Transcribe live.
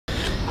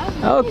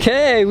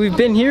Okay, we've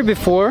been here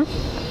before.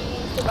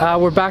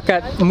 We're back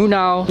at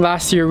Munau.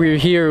 Last year we were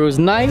here, it was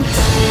night.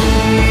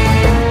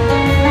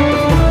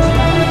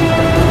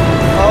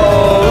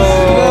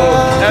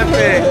 Oh,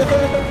 epic!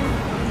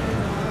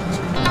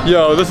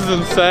 Yo, this is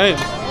insane.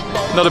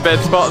 Not a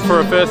bad spot for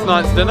a first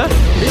night's dinner.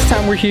 This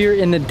time we're here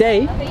in the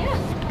day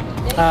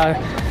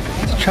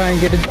to try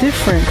and get a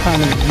different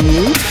kind of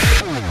view.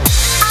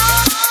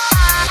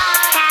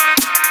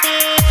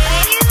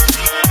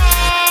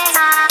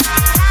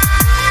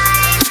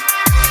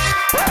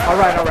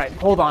 Alright,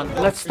 hold on.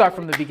 Let's start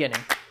from the beginning.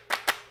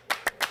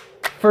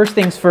 First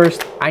things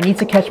first, I need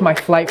to catch my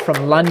flight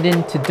from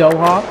London to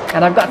Doha,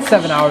 and I've got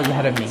 7 hours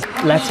ahead of me.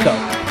 Let's go.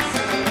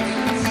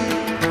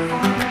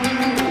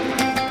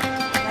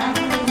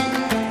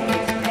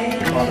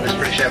 Marvelous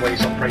British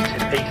Airways operated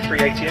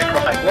A380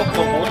 aircraft. Welcome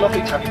on board,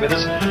 lovely to have you with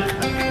us. And the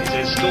good news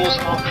is stores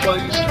are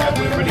closed and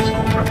we're ready to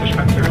call for our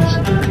pushback clearance.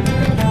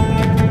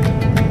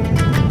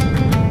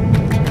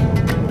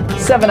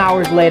 7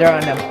 hours later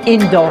and I'm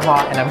in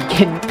Doha and I'm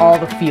getting all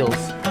the feels.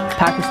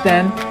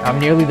 Pakistan, I'm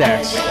nearly there.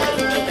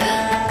 Attention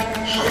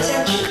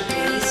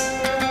please.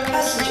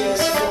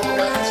 Passengers for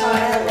Qatar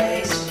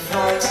Airways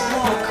flight 1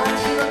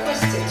 kindly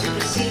requested to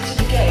proceed to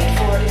the gate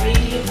for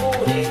immediate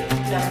boarding.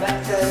 Number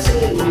 13.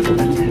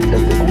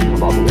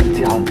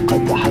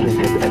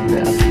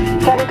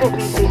 Technical,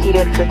 please be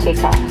seated for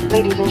takeoff.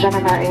 Ladies and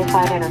gentlemen, our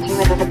in-flight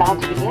entertainment is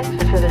about to begin.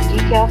 For further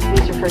details,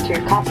 please refer to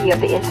your copy of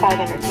the in-flight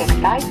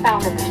entertainment guide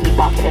found in the seat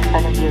pocket in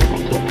front of you.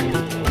 Thank you.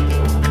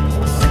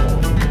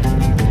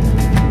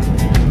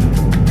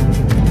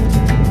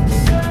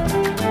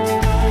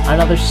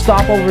 Another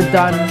stopover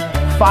done.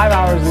 5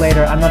 hours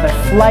later, another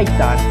flight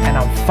done, and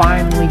I'm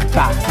finally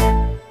back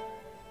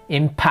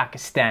in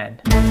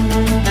Pakistan.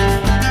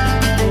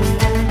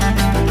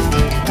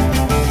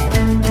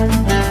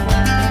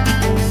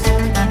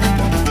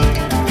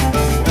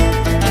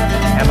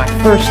 And my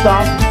first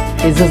stop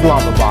is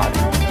Islamabad.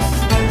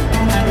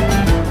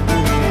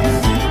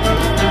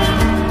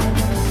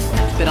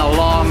 It's been a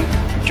long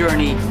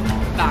journey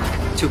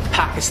back to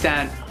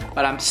Pakistan,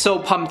 but I'm so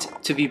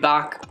pumped to be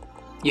back.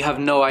 You have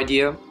no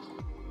idea.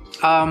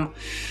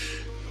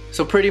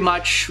 So pretty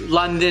much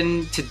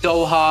London to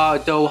Doha,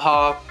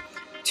 Doha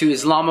to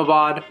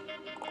Islamabad,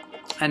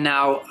 and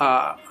now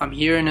I'm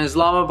here in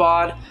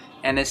Islamabad,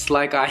 and it's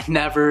like I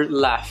never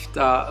left.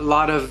 A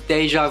lot of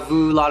deja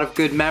vu, a lot of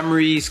good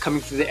memories coming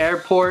through the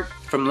airport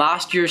from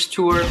last year's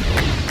tour.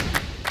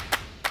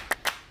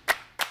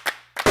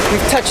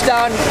 We've touched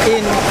down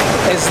in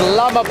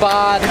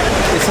Islamabad.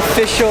 It's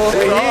official.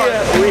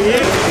 We're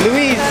here.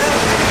 Louise,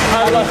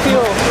 how do you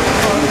feel?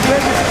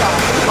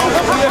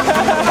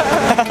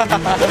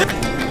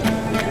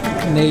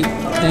 Nate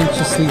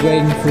anxiously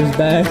waiting for his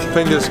bag.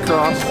 Fingers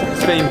crossed.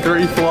 It's been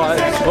 3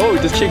 flights. Oh,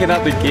 just checking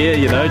out the gear,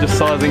 you know, just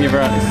sizing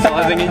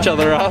each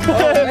other up.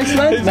 Oh, nice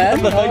lens,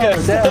 man. I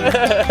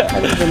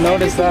didn't even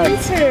notice that.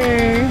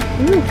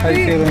 How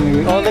you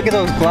feeling? Oh, look at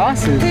those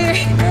glasses.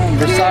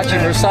 Versace.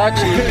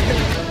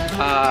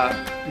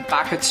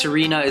 Back at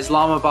Serena,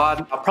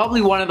 Islamabad.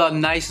 Probably one of the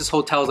nicest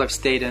hotels I've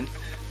stayed in.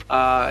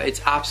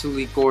 It's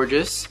absolutely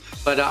gorgeous,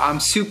 but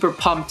I'm super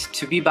pumped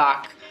to be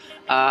back.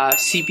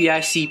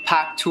 CPIC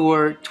Pack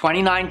Tour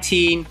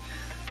 2019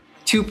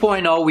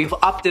 2.0. We've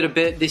upped it a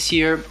bit this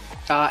year,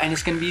 and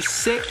it's gonna be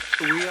sick.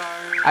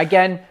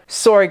 Again,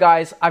 sorry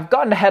guys, I've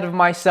gotten ahead of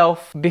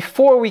myself.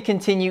 Before we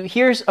continue,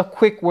 here's a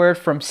quick word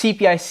from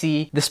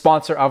CPIC, the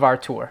sponsor of our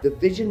tour. The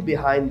vision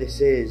behind this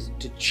is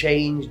to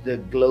change the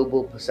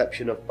global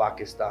perception of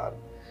Pakistan.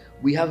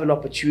 We have an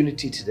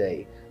opportunity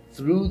today.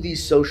 Through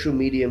these social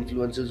media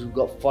influencers who've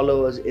got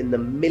followers in the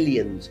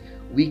millions,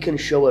 we can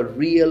show a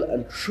real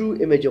and true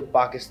image of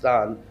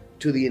Pakistan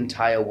to the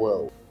entire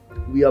world.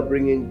 We are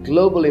bringing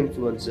global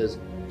influencers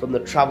from the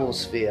travel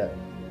sphere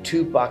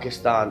to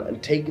Pakistan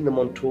and taking them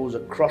on tours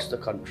across the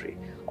country.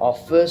 Our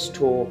first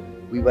tour,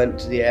 we went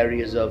to the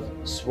areas of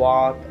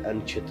Swat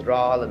and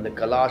Chitral and the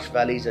Kailash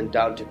valleys and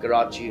down to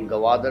Karachi and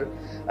Gwadar.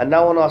 And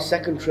now on our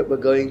second trip, we're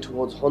going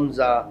towards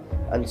Hunza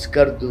and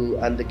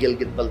Skardu and the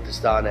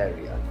Gilgit-Baltistan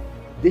area.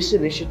 This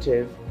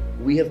initiative,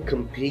 we have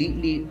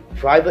completely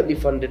privately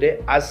funded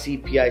it as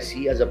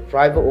CPIC, as a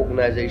private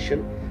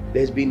organization.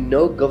 There's been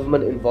no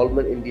government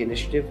involvement in the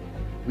initiative.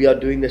 We are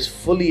doing this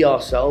fully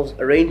ourselves,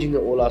 arranging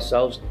it all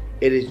ourselves.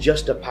 It is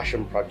just a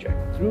passion project.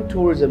 Through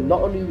tourism,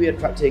 not only are we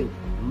attracting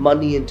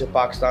money into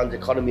Pakistan's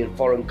economy and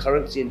foreign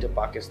currency into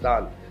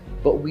Pakistan,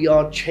 but we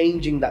are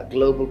changing that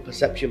global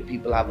perception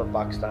people have of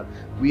Pakistan.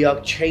 We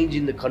are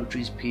changing the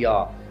country's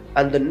PR.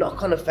 And the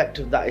knock-on effect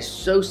of that is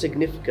so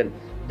significant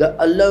that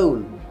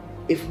alone,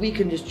 if we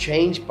can just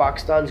change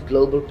Pakistan's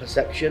global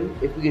perception,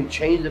 if we can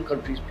change the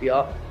country's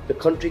PR, the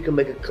country can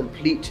make a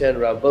complete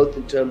turnaround, both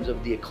in terms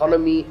of the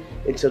economy,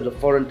 in terms of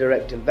foreign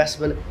direct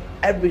investment,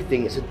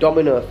 everything. It's a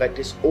domino effect.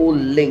 It's all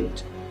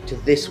linked to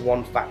this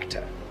one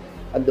factor.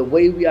 And the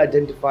way we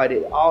identified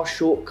it, our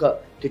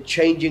shortcut to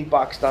changing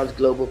Pakistan's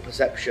global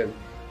perception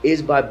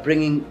is by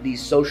bringing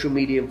these social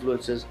media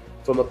influencers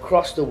from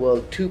across the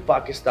world to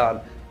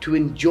Pakistan to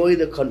enjoy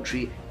the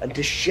country and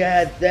to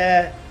share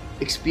their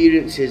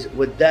experiences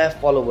with their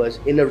followers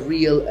in a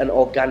real and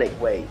organic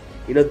way.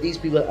 You know, these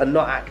people are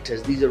not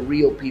actors, these are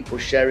real people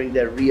sharing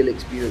their real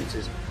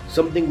experiences,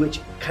 something which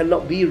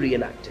cannot be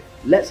reenacted.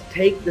 Let's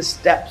take the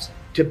steps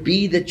to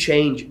be the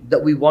change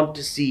that we want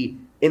to see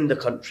in the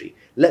country.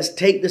 Let's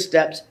take the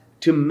steps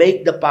to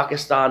make the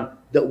Pakistan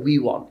that we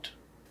want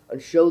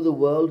and show the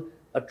world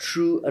a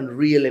true and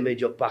real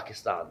image of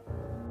Pakistan.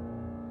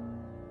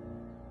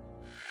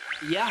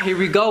 Yeah, here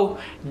we go.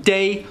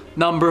 Day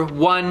number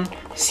 1,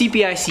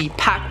 CPIC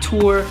Pack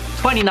Tour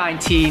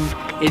 2019.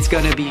 It's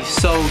gonna be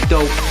so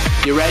dope.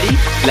 You ready?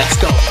 Let's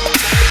go.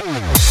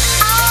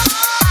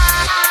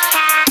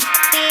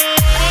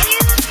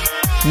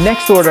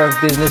 Next order of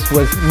business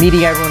was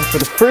meeting everyone for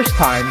the first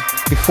time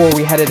before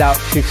we headed out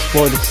to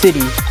explore the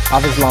city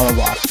of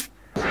Islamabad.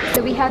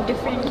 So we have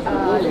different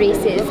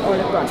races all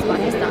across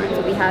Pakistan.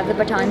 So we have the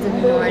Pathans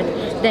in the north.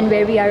 Then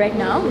where we are right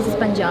now, this is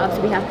Punjab.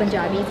 So we have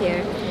Punjabis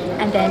here.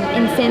 And then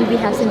in Sindh we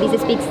have Sindhis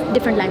that speaks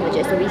different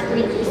languages. So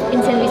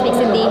in Sindh we speak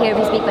Sindhi, here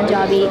we speak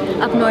Punjabi.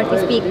 Up north we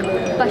speak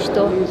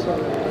Pashto.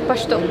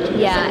 Pashto.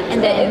 Yeah,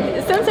 and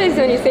then sometimes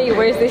when you say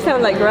words they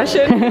sound like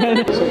Russian.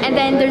 And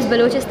then there's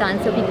Balochistan,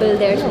 so people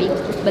there speak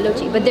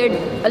Balochi. But there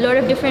are a lot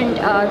of different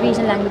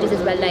regional languages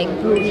as well, like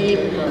Bruri,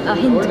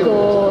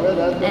 Hindko,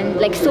 and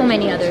like so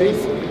many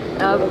others.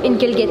 In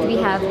Gilgit we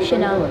have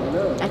Shina,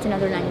 that's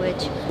another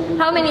language.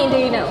 How many do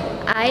you know?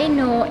 I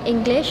know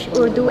English,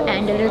 Urdu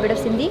and a little bit of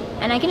Sindhi,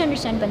 and I can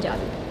understand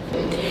Punjabi.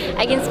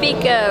 I can speak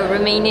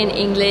Romanian,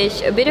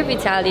 English, a bit of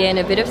Italian,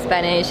 a bit of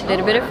Spanish, a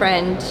little bit of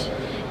French,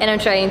 and I'm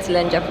trying to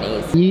learn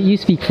Japanese. You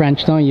speak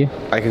French, don't you?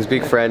 I can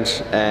speak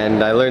French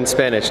and I learned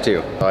Spanish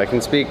too. I can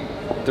speak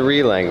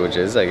 3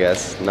 languages, I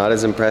guess. Not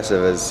as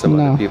impressive as some of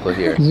the people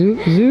here.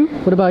 Zoo,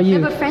 what about you?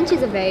 Yeah, but French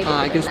is a very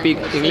I can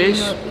speak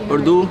English,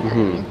 Urdu,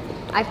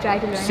 I've tried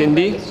to learn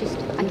Sindhi. it, but it's just,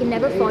 I can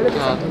never follow the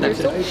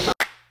sentences.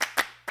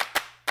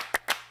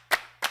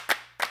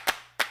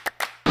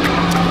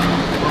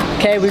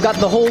 Okay, we've got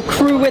the whole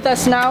crew with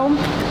us now.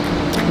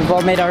 We've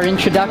all made our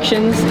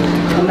introductions,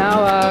 and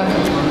now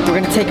we're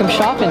gonna take them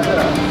shopping.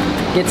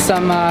 Get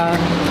some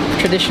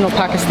traditional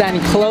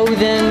Pakistani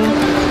clothing,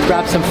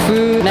 grab some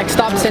food. Next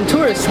stop, St.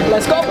 Tourist.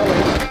 Let's go!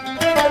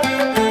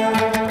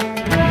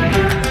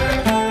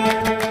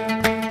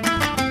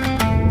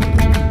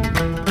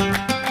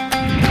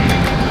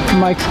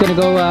 Mike's gonna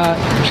go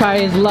try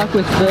his luck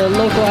with the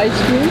local ice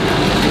cream.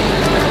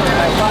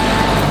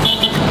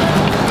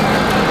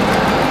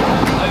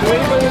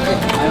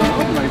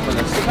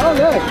 Oh,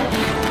 good.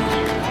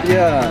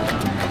 Yeah.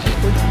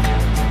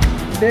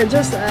 They're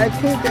just, I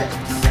think,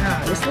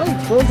 yeah, it's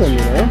like frozen, you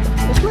know?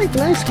 It's like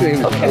an ice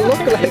cream. Okay. Look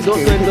like ice cream.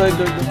 They want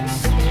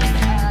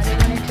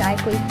to try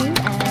kulfi and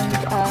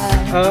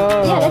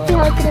yeah, let's see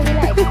how it's gonna be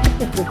like.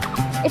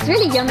 It's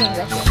really yummy in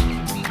Russia.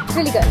 It's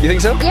really good. You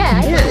think so?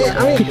 Yeah, I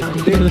mean,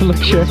 He doesn't look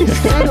sure. it's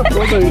kind of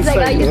frozen He's like,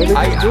 inside, you know?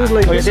 I Do it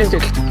like this,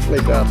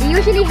 like that. we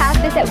usually have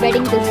this at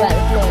weddings as well,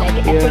 so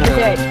like for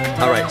dessert.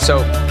 Alright, so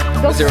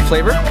is there a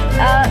flavor?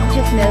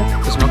 Just milk.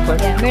 Just milk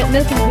flavor? Yeah,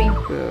 milk and cream.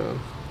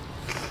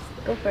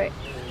 Yeah. Go for it.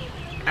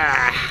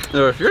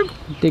 If you're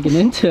Digging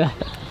into that.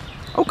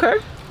 okay.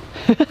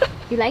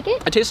 You like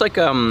it? It tastes like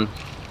is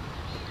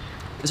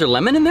there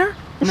lemon in there?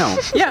 No.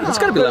 Yeah, it's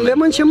gotta be lemon.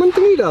 Lemon शमन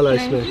तो नहीं डाला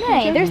इसमें.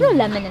 No, there's no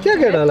lemon in क्या it.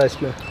 क्या डाला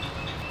इसमें?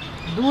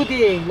 दूध,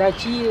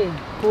 इलायची,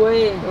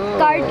 खोए.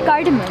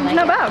 Cardamom.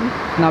 Not bad.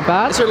 Not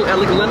bad. Is there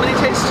like a lemony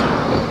taste?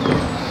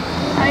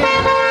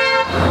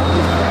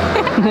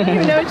 I don't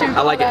even know what you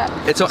I like it.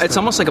 It's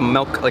almost like a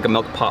milk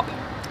pop.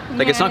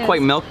 Like it's not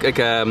quite milk. Like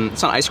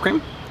it's not ice cream.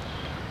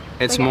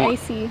 It's like more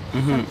icy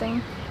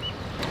something.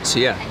 So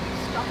yeah.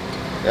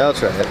 Yeah, I'll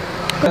try it.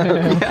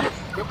 Yeah.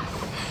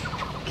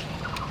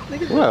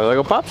 Wow, like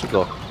a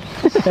popsicle.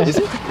 Is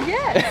it?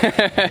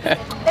 Yeah.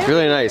 It's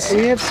really nice.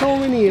 We have so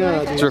many.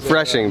 It's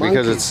refreshing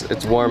because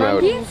it's warm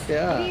out. Yeah.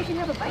 Maybe you should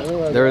have a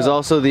bite. There is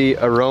also the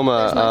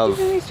aroma of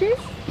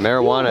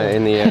marijuana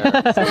in the air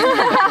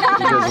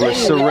because we're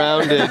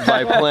surrounded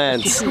by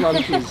plants,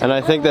 and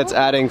I think that's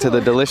adding to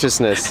the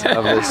deliciousness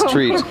of this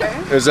treat.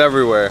 It's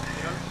everywhere.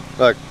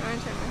 Look,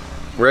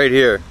 right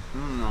here,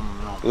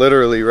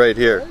 literally right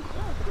here.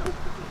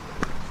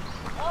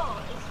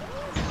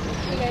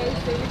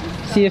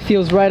 See, it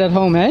feels right at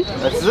home, eh?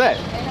 That's it.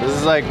 This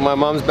is like my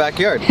mom's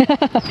backyard. Is this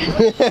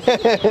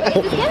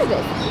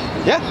cannabis?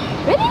 Yeah,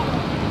 Really? Oh,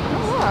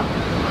 wow.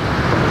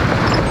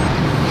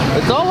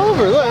 it's all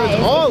over. Look,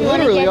 it's all If you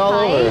wanna literally get all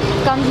high,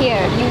 over. Come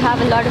here. You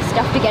have a lot of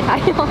stuff to get high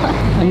on.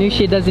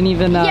 Anushi doesn't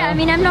even. Yeah, I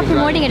mean, I'm not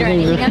promoting it or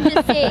anything. I'm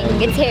just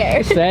saying it's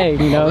here.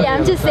 saying, you know. Yeah,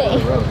 I'm just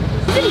saying.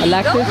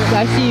 Alexis,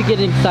 I see you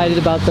getting excited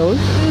about those.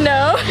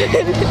 No.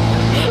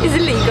 Is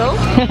it legal?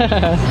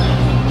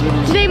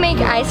 Do they make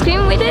ice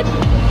cream with it?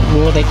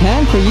 Well, they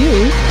can for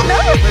you.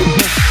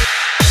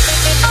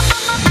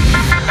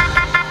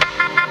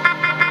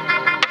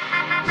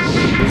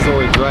 It's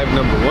only drive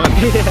number 1.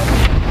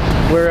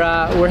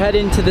 We're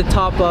heading to the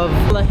top of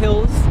the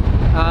hills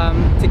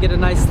to get a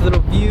nice little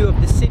view of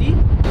the city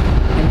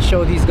and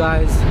show these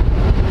guys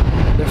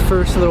their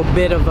first little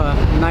bit of a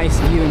nice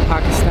view in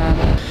Pakistan.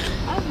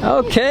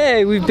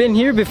 Okay, we've been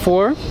here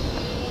before.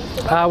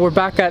 We're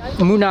back at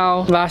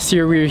Munau. Last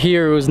year we were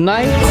here, it was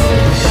night.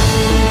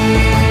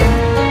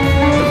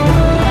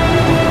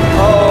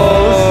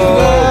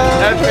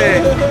 Oh,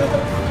 epic!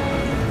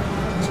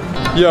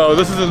 Yo,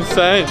 this is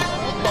insane.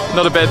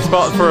 Not a bad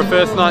spot for a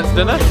first night's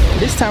dinner.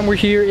 This time we're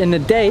here in the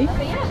day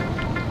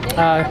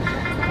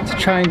to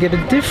try and get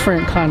a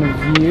different kind of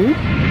view.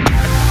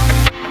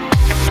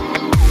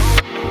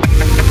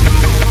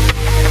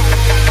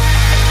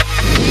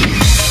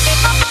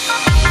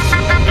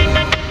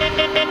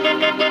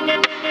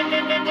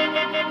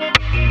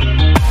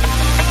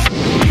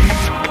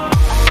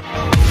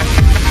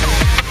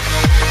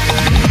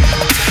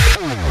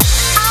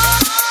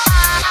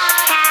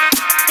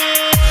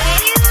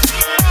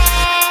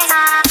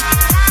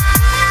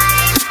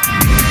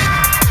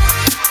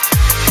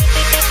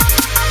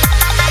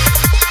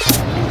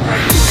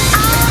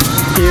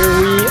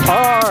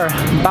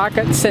 Back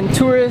at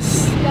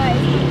Centuris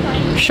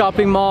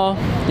shopping mall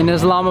in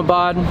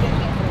Islamabad.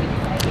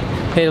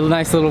 Paid a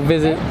nice little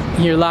visit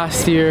here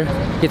last year.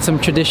 Get some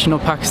traditional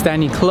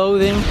Pakistani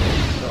clothing.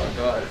 Oh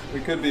god, we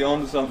could be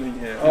on something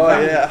here. Oh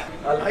yeah,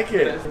 I like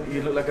it.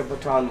 You look like a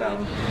Pathan now.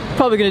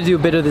 Probably gonna do a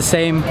bit of the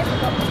same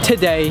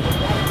today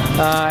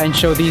and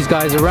show these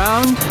guys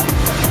around and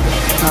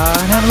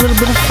have a little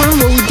bit of fun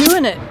while we're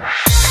doing it.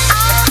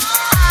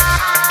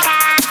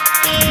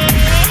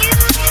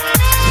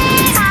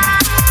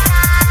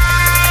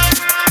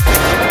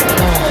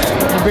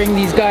 Bring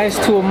these guys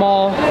to a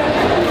mall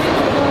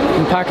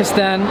in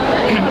Pakistan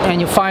and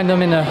you'll find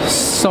them in a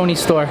Sony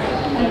store.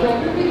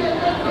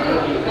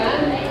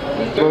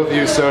 Both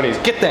you Sonys,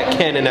 get that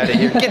Canon out of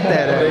here, get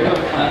that out of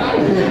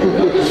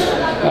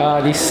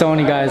here. These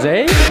Sony guys,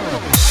 eh?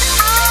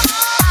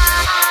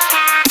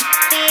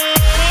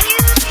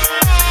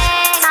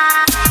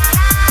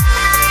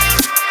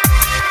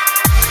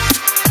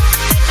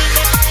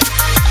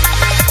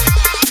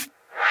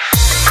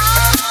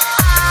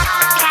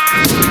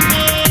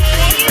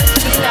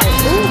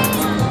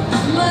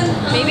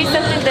 Maybe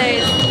something that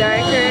is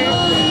darker.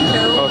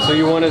 No. Oh, so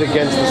you want it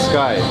against the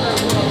sky?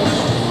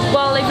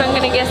 Well, if I'm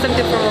gonna get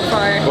something from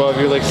afar. Well, if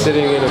you're like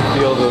sitting in a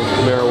field of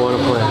marijuana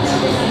plants.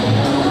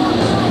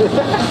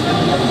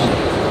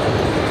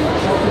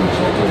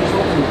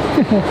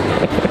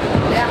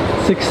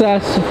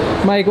 Success.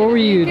 Mike, what were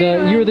you?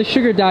 You were the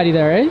sugar daddy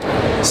there, eh?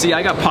 See,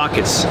 I got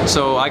pockets,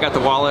 so I got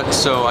the wallet,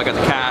 so I got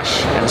the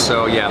cash, and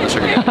so yeah, I'm the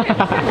sugar daddy.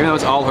 Even though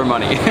it's all her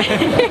money.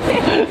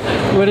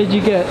 What did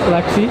you get,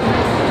 Lexi?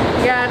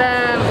 Got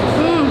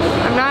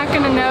I'm not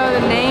gonna know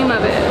the name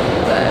of it,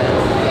 but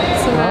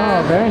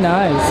oh, very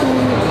nice. Some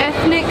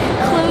ethnic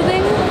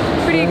clothing.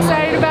 Pretty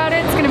excited about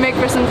it. It's gonna make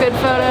for some good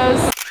photos.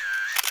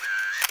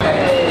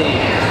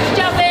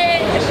 Stop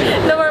it!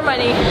 No more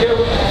money.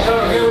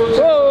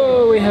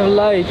 Whoa, we have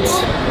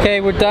lights.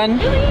 Okay, we're done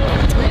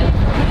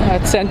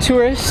at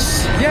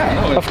Centuris.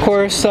 Yeah. Of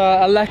course,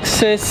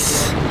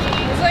 Alexis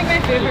It's like my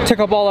favorite. took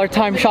up all our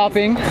time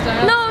shopping.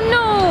 No,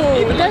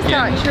 that's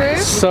not true.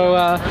 So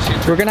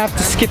we're gonna have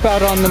to skip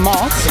out on the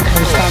mosque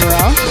this time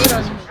around.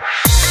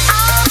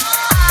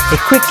 A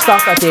quick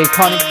stop at the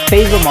iconic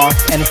Faisal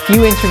Mosque and a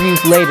few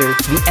interviews later,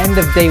 the end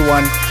of day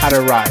one had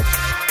arrived.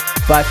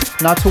 But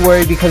not to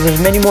worry because there's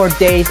many more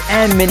days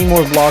and many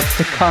more vlogs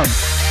to come.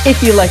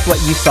 If you liked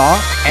what you saw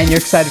and you're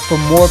excited for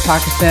more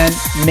Pakistan,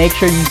 make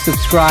sure you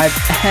subscribe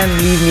and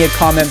leave me a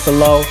comment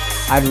below.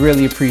 I'd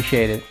really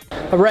appreciate it.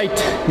 Alright,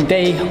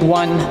 day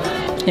one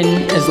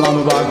in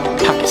Islamabad,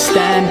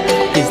 Pakistan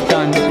is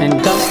done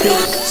and dusted.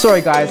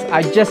 Sorry guys,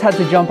 I just had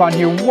to jump on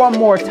here one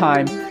more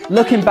time.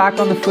 Looking back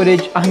on the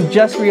footage, I'm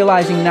just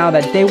realizing now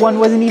that day one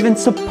wasn't even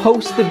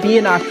supposed to be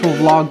an actual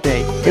vlog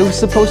day. It was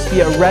supposed to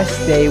be a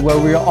rest day where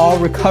we were all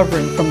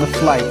recovering from the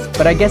flights.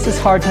 But I guess it's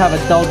hard to have a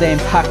dull day in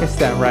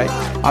Pakistan, right?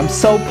 I'm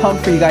so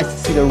pumped for you guys to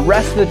see the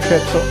rest of the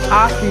trip, so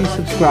after you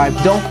subscribe,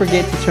 don't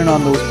forget to turn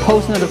on those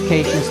post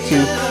notifications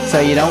too,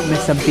 so you don't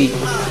miss a beat.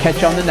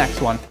 Catch you on the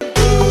next one.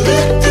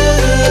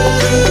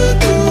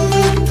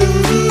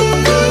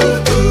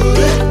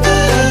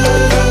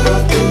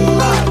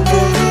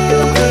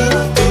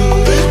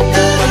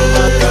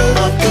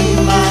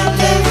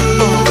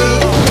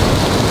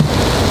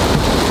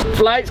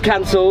 Flight's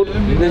cancelled.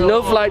 There's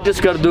no flight to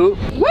Skardu.